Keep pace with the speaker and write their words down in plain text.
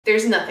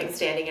There's nothing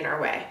standing in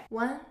our way.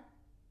 1,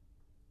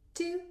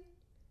 2,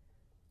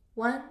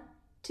 1,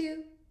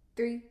 2,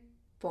 3,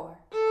 4.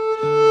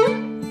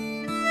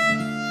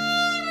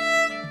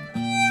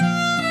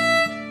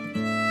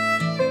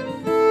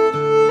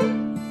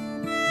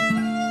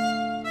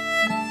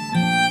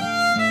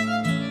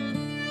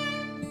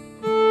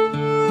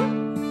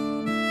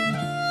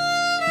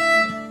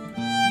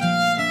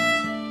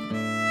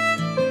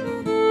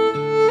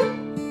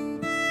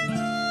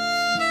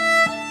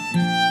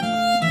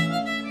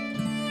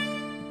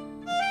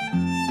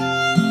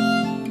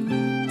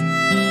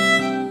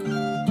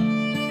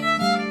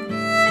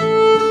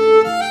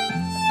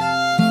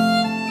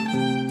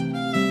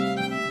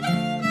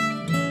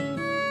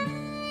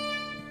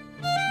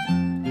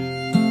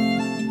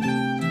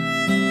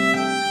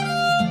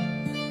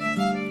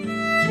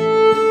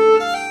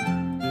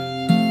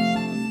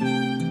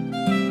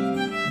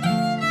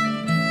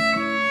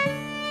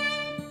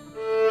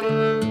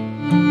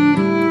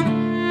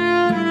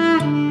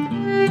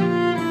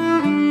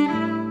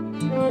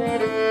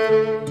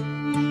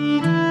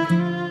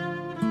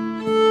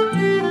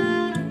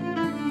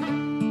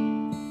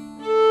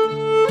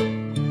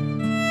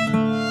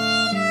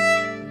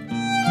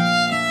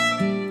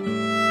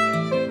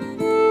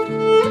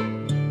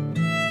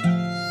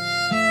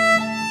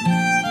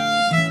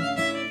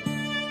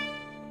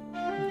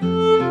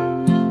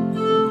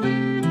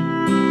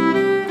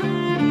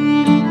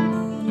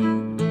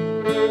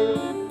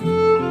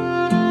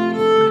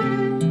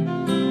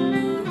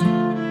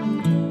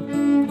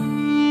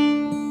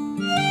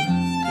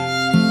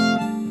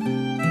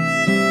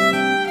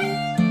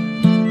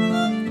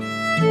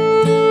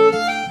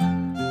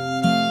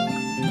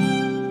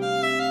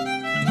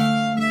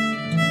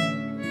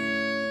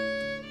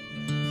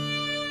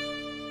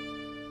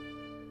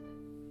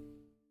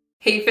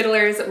 Hey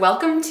fiddlers,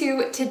 welcome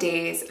to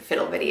today's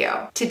fiddle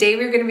video. Today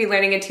we're going to be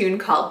learning a tune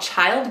called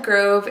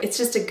CHILDGROVE. It's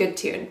just a good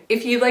tune.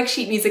 If you like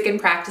sheet music and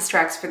practice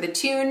tracks for the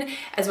tune,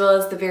 as well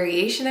as the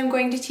variation I'm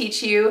going to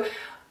teach you,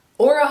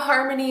 or a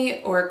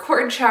harmony or a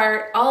chord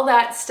chart, all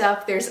that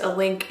stuff, there's a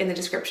link in the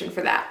description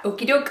for that.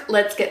 Okie doke,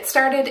 let's get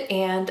started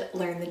and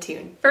learn the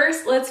tune.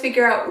 First, let's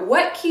figure out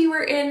what key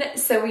we're in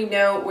so we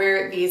know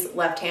where these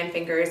left-hand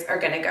fingers are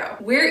gonna go.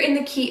 We're in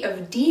the key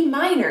of D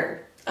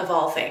minor, of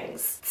all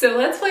things. So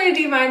let's play a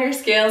D minor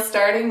scale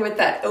starting with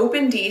that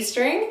open D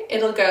string.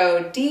 It'll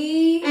go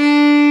D,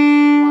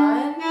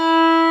 1,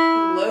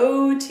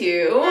 low 2,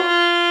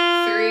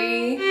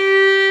 3,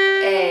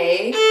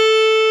 A,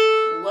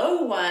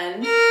 low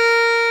 1,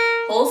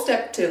 whole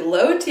step to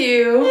low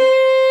 2,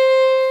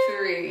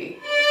 3.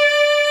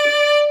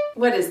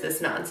 What is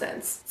this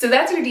nonsense? So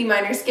that's your D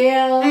minor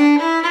scale.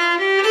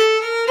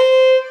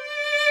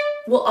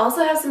 We'll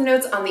also have some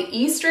notes on the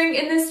E string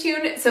in this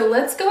tune, so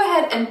let's go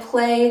ahead and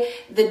play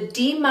the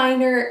D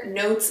minor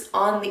notes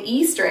on the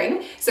E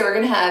string. So we're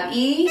gonna have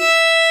E,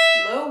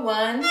 low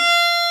 1,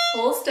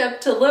 whole step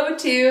to low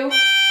 2,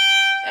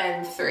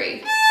 and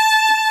 3.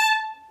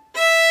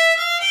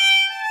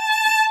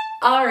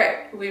 All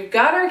right, we've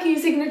got our key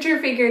signature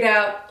figured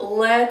out.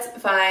 Let's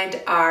find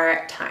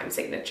our time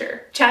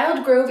signature.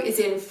 CHILDGROVE is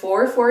in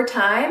 4/4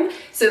 time,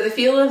 so the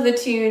feel of the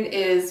tune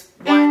is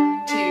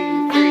 1,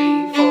 2,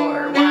 3,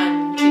 4,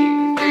 1,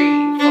 2,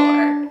 3,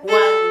 4,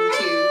 1,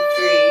 2,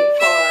 3,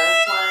 4,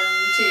 1,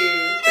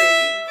 2,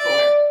 3,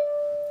 4,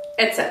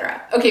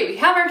 etc. Okay, we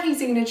have our key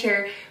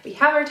signature, we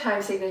have our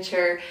time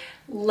signature.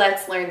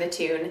 Let's learn the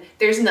tune.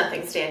 There's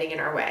nothing standing in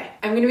our way.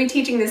 I'm going to be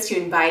teaching this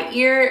tune by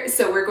ear,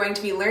 so we're going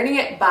to be learning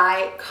it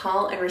by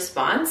call and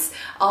response.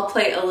 I'll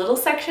play a little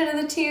section of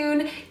the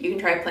tune. You can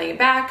try playing it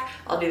back.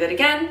 I'll do that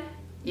again.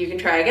 You can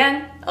try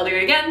again. I'll do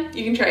it again.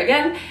 You can try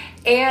again.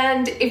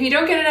 And if you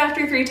don't get it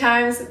after 3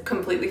 times,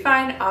 completely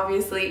fine.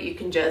 Obviously, you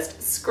can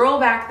just scroll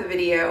back the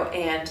video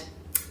and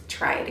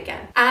try it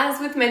again. As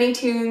with many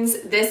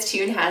tunes, this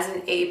tune has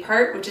an A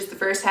part, which is the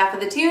first half of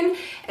the tune,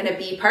 and a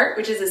B part,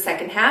 which is the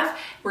second half.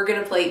 We're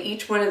gonna play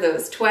each one of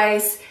those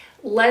twice.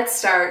 Let's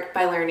start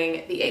by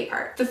learning the A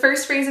part. The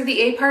first phrase of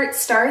the A part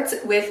starts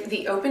with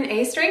the open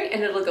A string,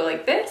 and it'll go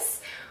like this.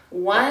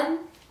 1,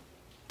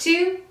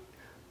 2,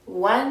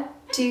 1,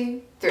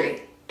 2,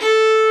 3.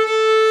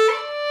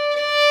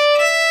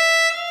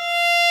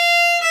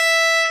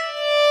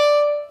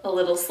 A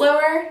little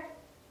slower.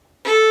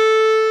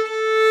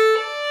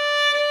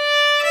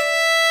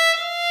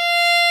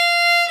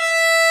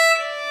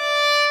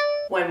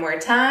 One more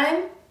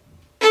time.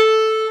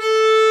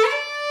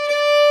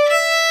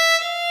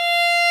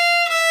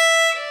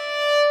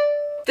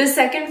 The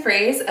second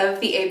phrase of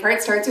the A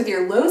part starts with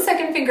your low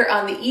second finger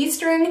on the E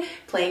string,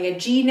 playing a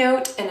G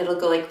note, and it'll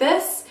go like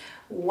this.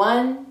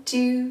 1,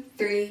 2,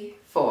 3,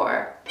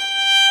 4.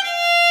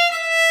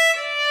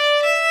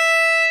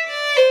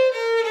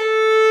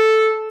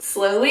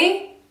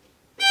 Slowly.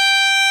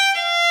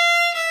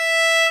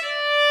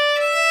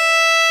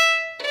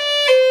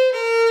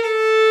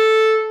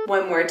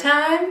 One more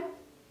time.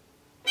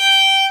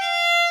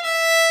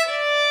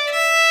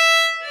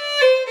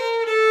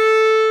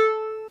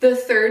 The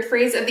third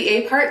phrase of the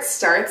A part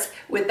starts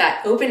with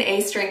that open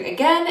A string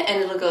again,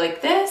 and it'll go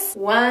like this.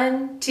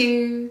 1,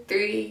 2,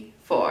 3,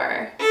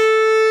 4.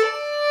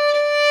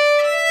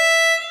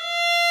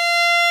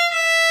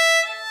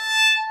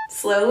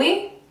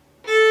 Slowly.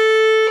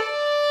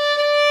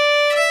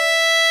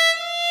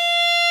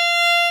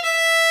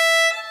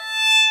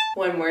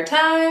 One more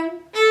time.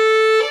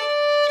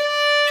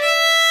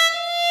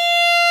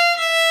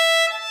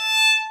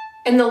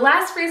 And the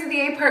last phrase of the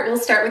A part will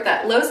start with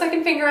that low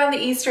second finger on the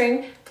E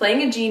string,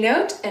 playing a G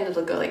note, and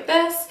it'll go like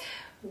this.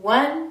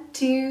 1,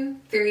 2,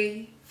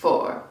 3,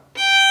 4.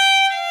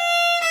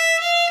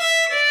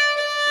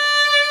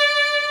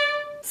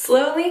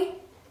 Slowly.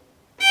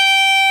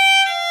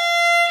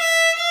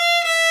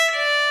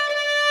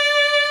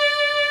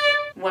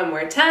 One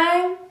more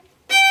time.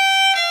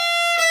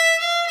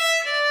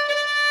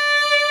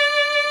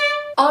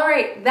 All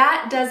right,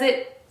 that does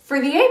it for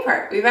the A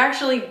part. We've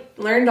actually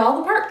learned all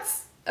the parts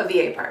of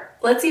the A part.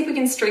 Let's see if we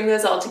can string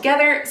those all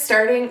together,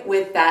 starting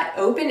with that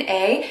open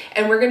A,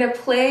 and we're gonna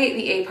play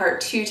the A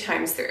part 2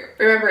 times through.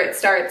 Remember, it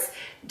starts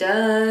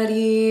da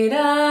dee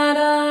da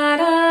da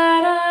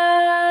da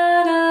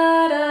da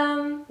da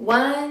dum.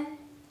 1,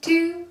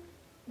 2,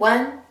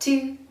 1,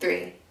 2,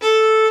 3.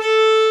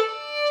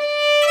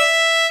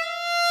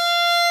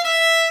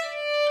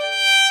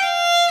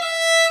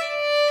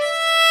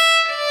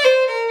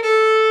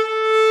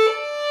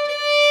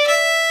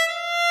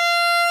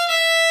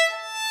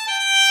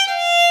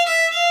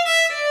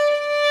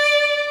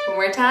 One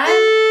more time.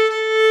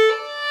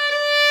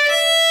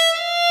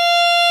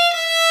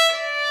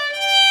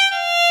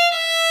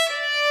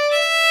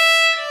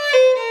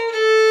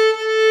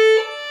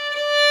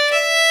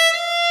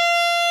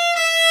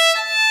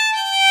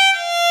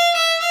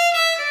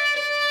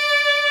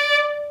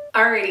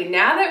 Alrighty,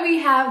 now that we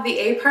have the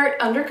A part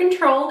under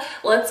control,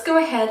 let's go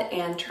ahead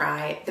and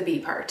try the B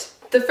part.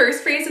 The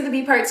first phrase of the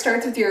B part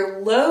starts with your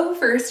low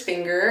first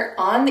finger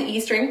on the E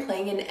string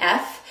playing an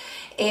F,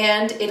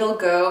 and it'll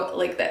go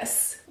like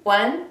this.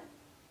 1,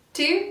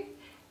 2,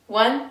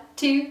 1,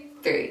 2,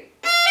 3.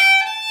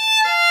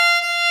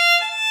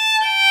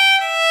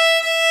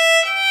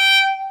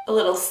 A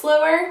little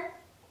slower.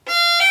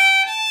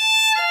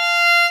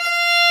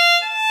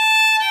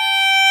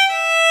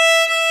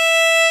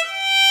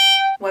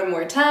 One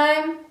more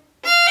time.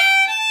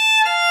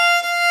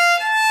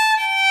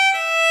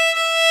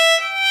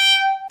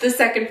 The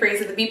second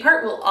phrase of the B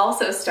part will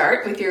also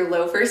start with your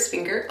low first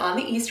finger on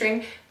the E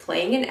string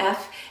playing an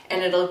F,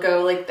 and it'll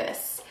go like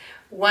this.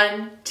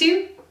 1,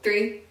 2,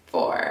 3,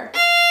 4.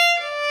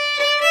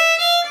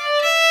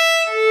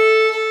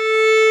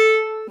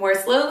 More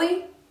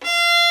slowly.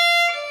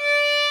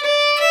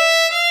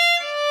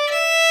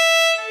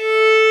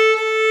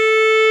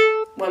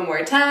 One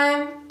more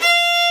time.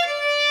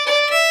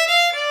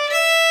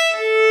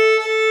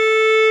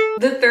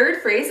 The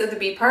third phrase of the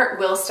B part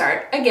will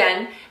start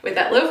again with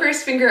that low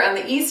first finger on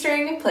the E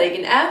string playing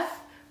an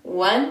F.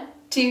 1,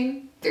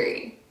 2,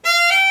 3.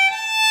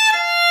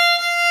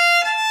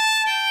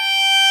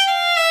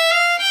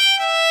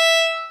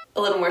 A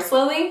little more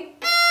slowly.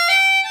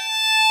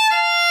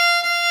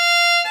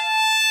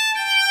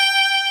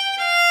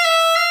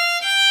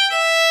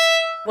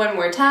 One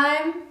more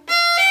time.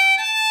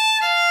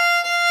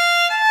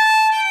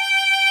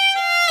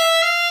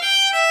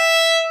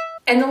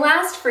 And the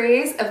last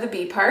phrase of the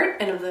B part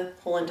and of the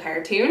whole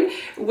entire tune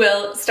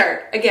will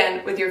start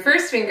again with your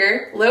first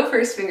finger, low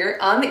first finger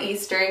on the E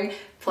string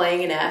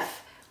playing an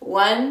F.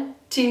 1,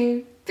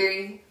 2,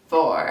 3,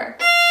 4.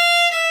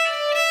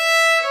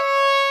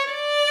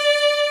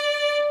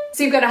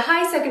 So you've got a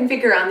high second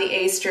finger on the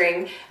A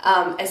string,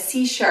 a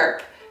C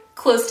sharp,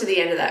 close to the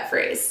end of that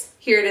phrase.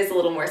 Here it is a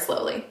little more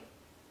slowly.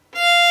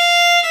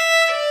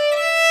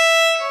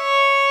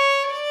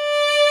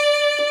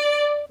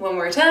 One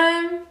more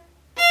time.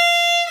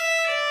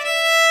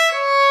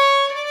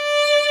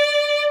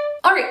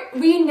 All right,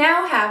 we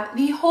now have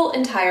the whole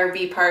entire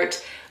B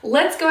part.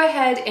 Let's go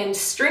ahead and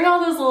string all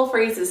those little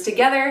phrases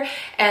together.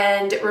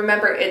 And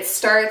remember, it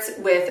starts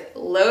with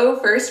low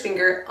first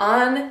finger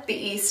on the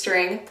E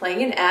string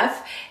playing an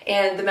F,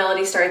 and the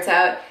melody starts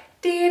out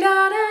dee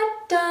da da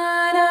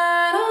da da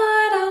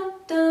da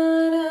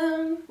da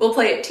da. We'll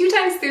play it 2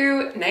 times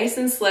through, nice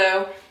and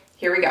slow.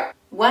 Here we go.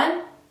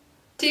 1,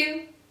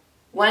 2,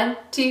 1,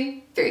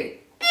 2, 3.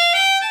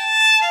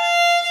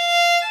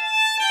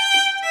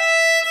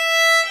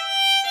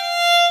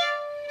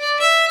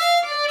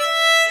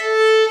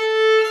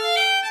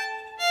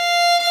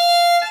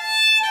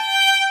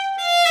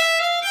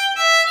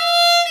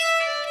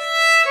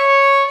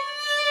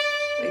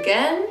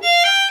 Again.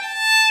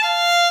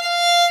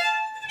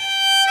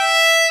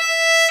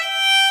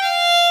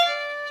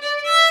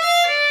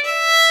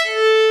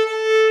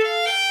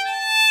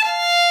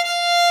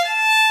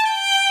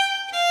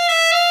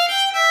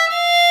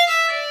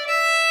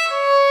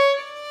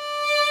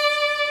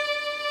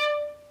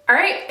 All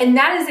right, and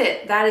that is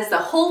it. That is the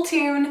whole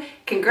tune.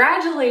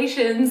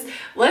 Congratulations.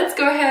 Let's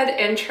go ahead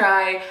and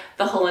try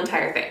the whole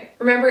entire thing.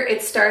 Remember,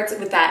 it starts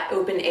with that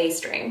open A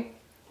string.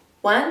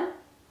 1,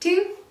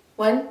 2,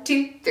 1,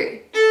 2,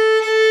 3.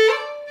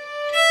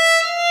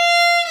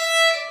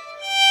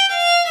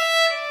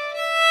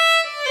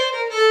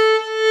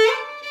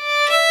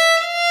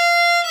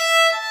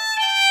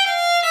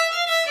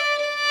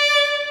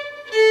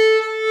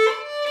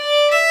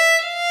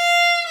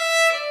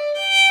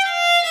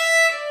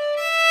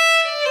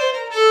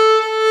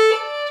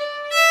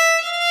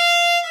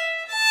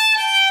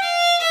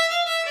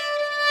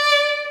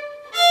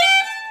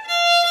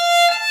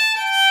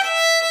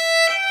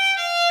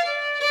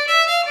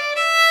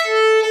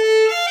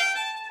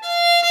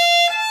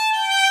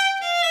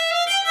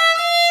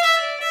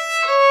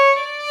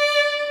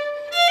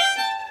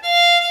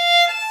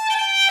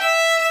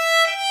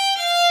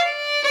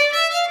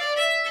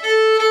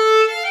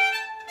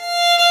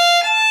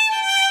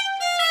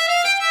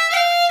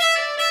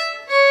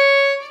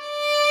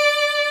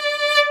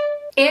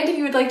 And if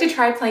you would like to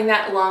try playing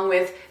that along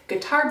with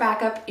guitar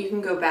backup, you can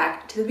go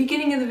back to the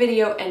beginning of the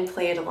video and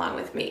play it along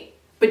with me.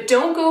 But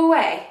don't go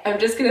away. I'm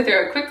just gonna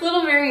throw a quick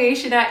little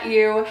variation at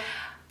you.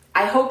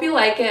 I hope you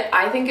like it.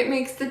 I think it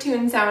makes the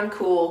tune sound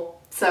cool.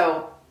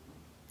 So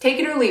take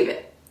it or leave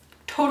it.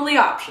 Totally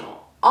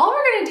optional. All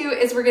we're gonna do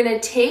is we're gonna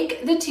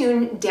take the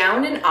tune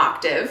down an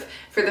octave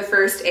for the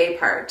first A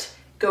part,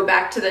 go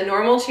back to the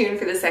normal tune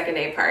for the second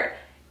A part,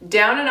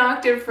 down an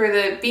octave for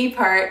the B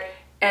part,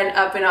 and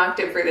up an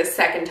octave for the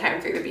second time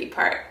through the B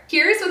part.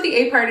 Here's what the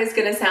A part is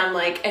gonna sound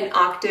like an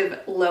octave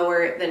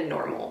lower than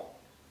normal.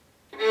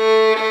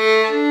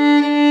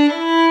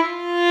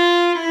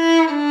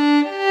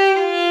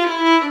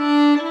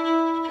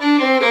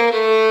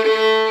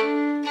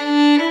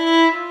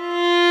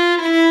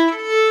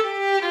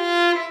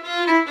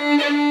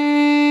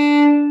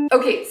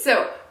 Okay,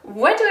 so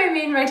what do I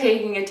mean by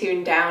taking a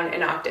tune down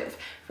an octave?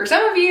 For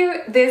some of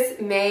you,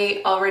 this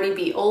may already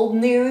be old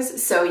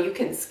news, so you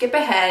can skip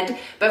ahead.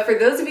 But for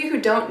those of you who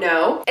don't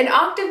know, an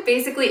octave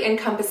basically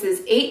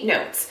encompasses 8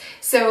 notes.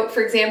 So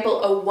for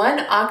example, a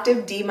 1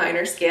 octave D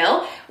minor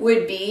scale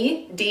would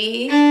be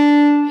D,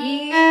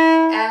 E,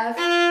 F,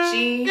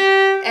 G,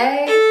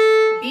 A,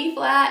 B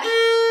flat,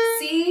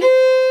 C,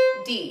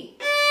 D.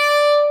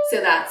 So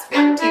that's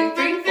 1, 2,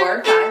 3,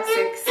 4, 5,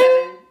 6,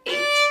 7, 8.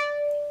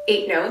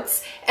 8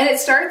 notes, and it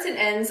starts and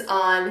ends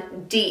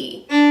on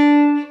D.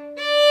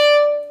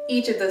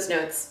 Each of those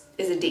notes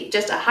is a D,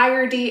 just a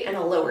higher D and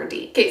a lower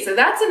D. Okay, so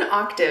that's an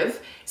octave.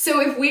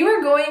 So if we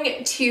were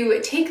going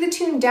to take the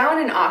tune down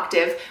an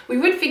octave, we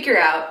would figure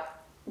out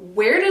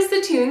where does the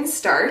tune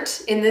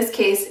start, in this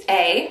case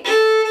A,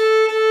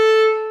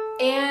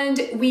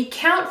 and we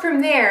count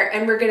from there,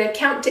 and we're gonna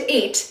count to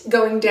 8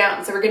 going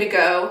down. So we're gonna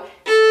go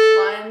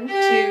 1,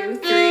 2,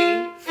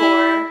 3,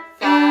 4,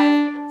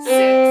 5,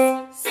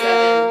 6,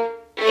 7,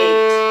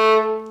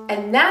 8.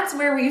 And that's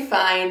where we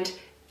find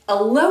a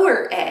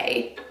lower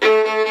A,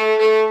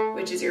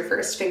 which is your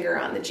first finger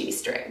on the G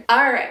string.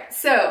 All right,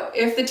 so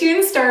if the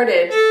tune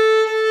started,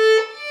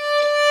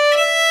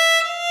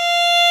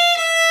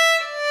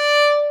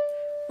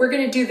 we're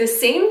gonna do the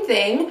same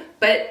thing,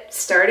 but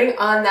starting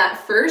on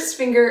that first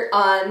finger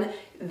on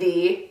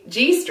the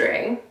G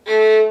string.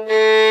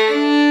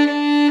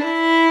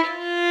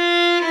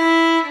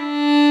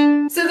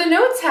 So the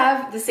notes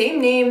have the same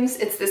names,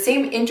 it's the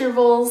same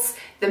intervals,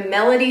 the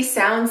melody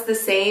sounds the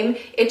same,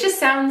 it just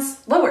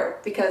sounds lower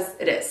because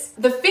it is.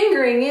 The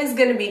fingering is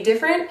gonna be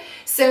different,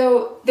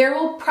 so there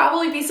will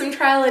probably be some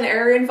trial and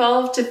error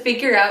involved to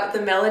figure out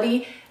the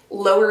melody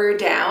lower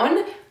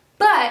down,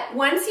 but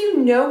once you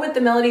know what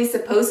the melody is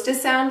supposed to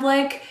sound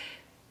like,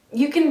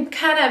 you can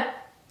kind of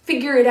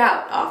figure it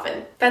out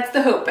often. That's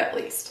the hope, at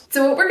least.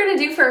 So what we're gonna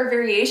do for our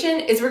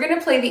variation is we're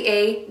gonna play the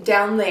A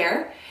down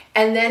there,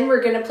 and then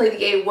we're gonna play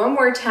the A one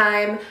more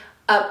time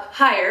up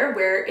higher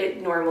where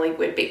it normally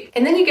would be.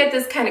 And then you get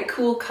this kind of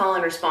cool call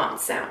and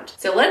response sound.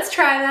 So let's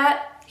try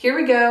that. Here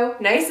we go,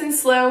 nice and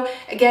slow.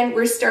 Again,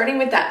 we're starting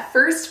with that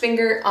first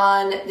finger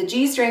on the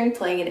G string,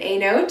 playing an A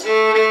note.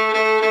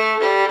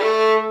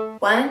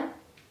 1,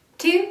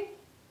 2,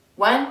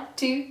 1,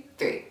 2,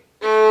 3.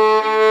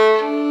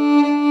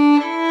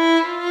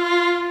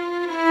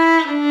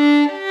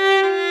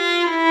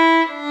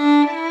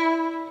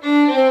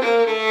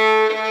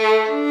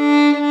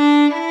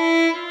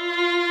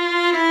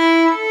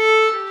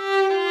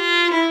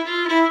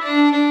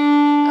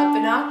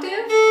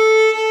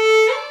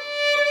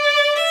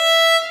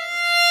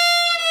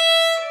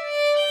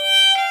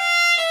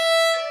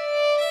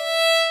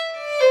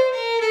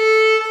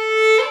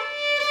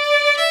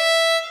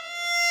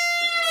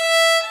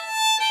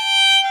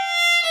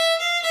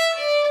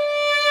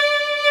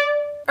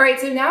 All right,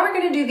 so now we're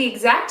gonna do the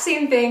exact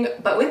same thing,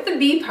 but with the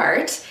B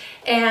part.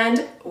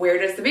 And where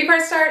does the B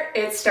part start?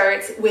 It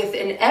starts with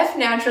an F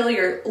natural,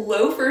 your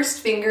low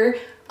first finger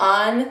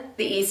on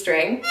the E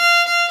string.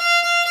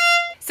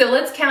 So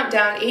let's count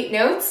down 8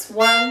 notes.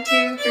 1,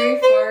 2, 3,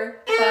 4,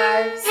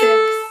 5,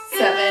 6,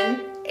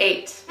 7,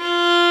 8.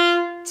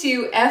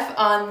 To F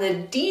on the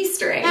D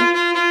string,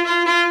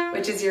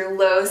 which is your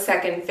low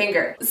second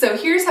finger. So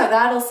here's how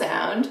that'll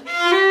sound.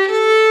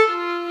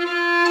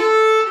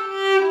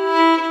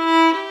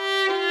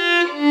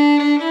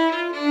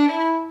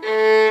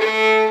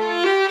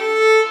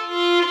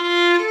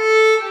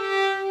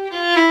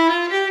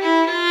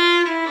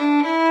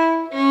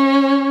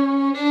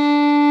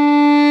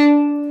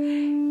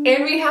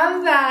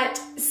 have that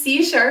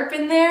C sharp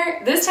in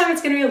there. This time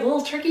it's gonna be a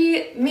little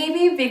tricky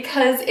maybe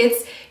because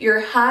it's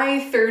your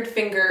high third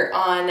finger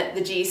on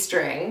the G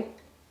string.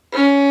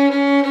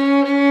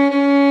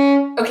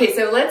 Okay,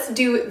 so let's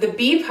do the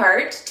B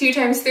part 2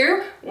 times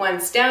through,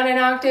 once down an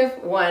octave,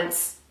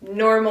 once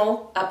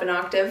normal up an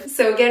octave.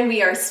 So again,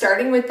 we are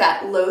starting with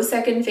that low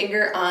second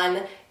finger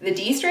on the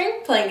D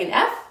string, playing an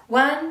F.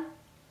 1,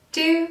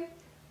 2,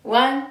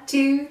 1,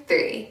 2,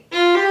 3.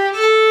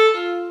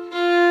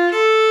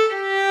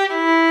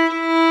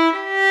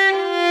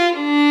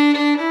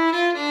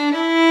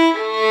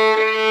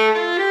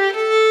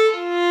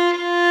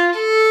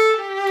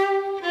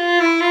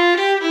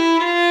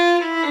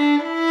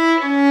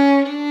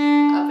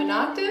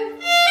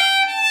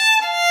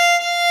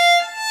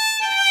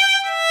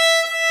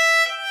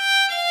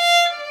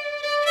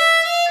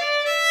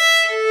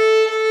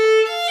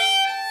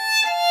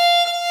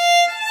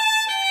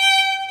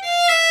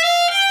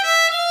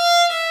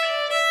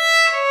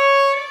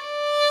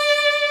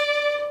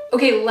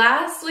 Okay,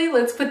 lastly,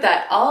 let's put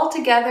that all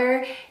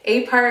together.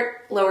 A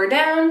part lower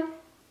down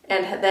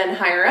and then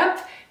higher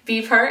up.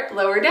 B part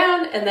lower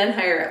down and then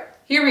higher up.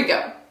 Here we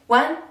go.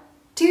 1,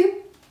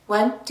 2,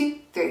 1, 2,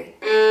 3.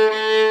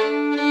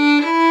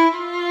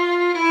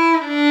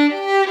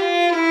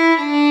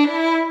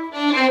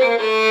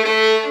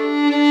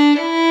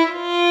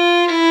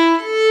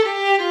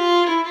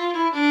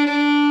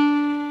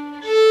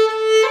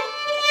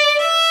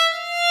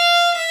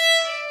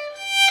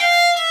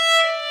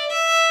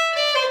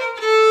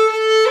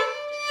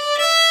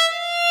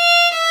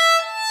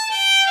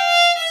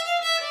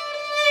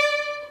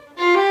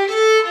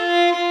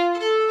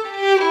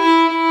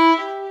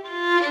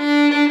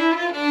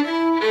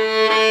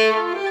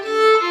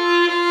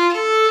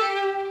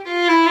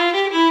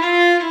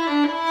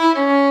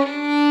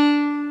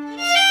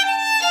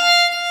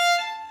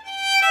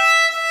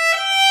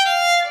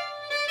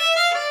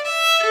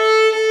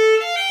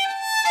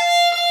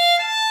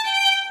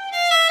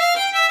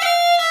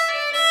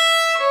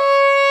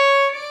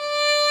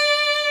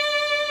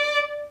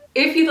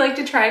 If you'd like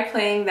to try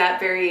playing that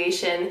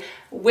variation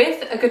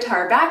with a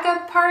guitar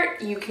backup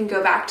part, you can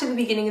go back to the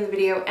beginning of the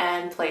video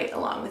and play it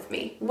along with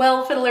me.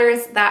 Well,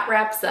 fiddlers, that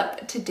wraps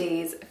up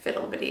today's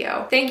fiddle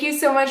video. Thank you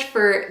so much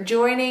for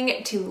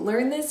joining to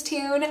learn this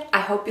tune. I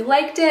hope you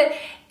liked it.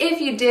 If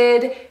you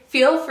did,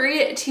 feel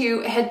free to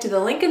head to the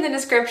link in the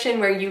description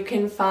where you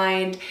can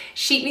find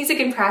sheet music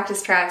and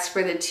practice tracks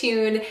for the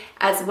tune,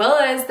 as well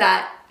as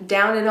that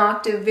down an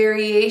octave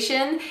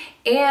variation,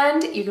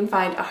 and you can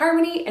find a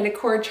harmony and a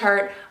chord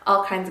chart,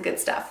 all kinds of good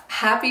stuff.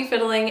 Happy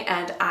fiddling,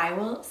 and I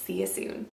will see you soon.